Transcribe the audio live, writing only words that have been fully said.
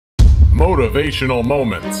Motivational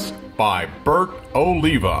Moments by Bert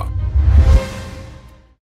Oliva.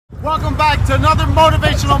 Welcome back to another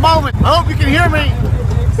motivational moment. I hope you can hear me.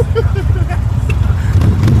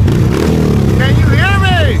 Can you hear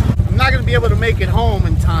me? I'm not going to be able to make it home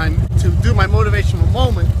in time to do my motivational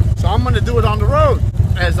moment, so I'm going to do it on the road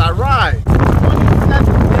as I ride. 27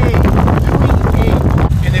 days doing it.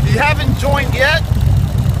 And if you haven't joined yet,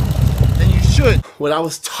 then you should. What I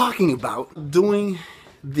was talking about, doing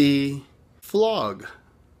the vlog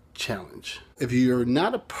challenge. If you're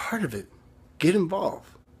not a part of it, get involved.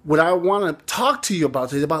 What I want to talk to you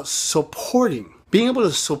about is about supporting, being able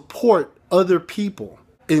to support other people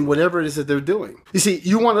in whatever it is that they're doing. You see,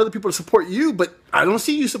 you want other people to support you, but I don't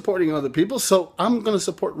see you supporting other people, so I'm going to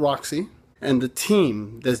support Roxy and the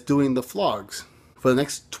team that's doing the vlogs for the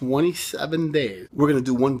next 27 days. We're going to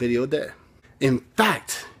do one video a day. In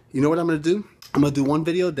fact, you know what I'm going to do? I'm going to do one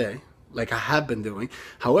video a day, like I have been doing.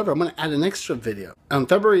 However, I'm going to add an extra video. On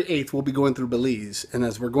February 8th, we'll be going through Belize. And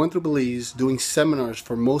as we're going through Belize, doing seminars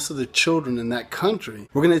for most of the children in that country,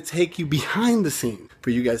 we're going to take you behind the scenes for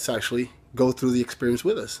you guys to actually go through the experience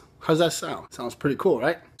with us. How's that sound? Sounds pretty cool,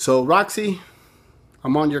 right? So Roxy,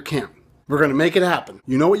 I'm on your camp. We're going to make it happen.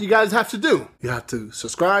 You know what you guys have to do? You have to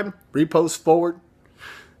subscribe, repost, forward.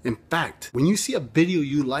 In fact, when you see a video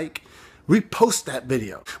you like, repost that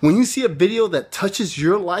video. When you see a video that touches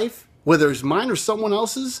your life, whether it's mine or someone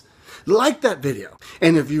else's, like that video.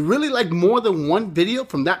 And if you really like more than one video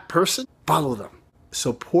from that person, follow them.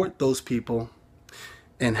 Support those people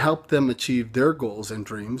and help them achieve their goals and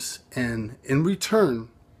dreams. And in return,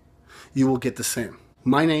 you will get the same.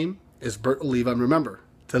 My name is Bert Oliva. And remember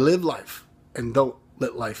to live life and don't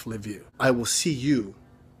let life live you. I will see you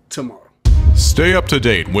tomorrow. Stay up to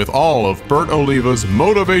date with all of Bert Oliva's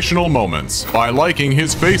motivational moments by liking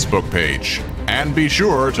his Facebook page. And be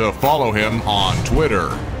sure to follow him on Twitter.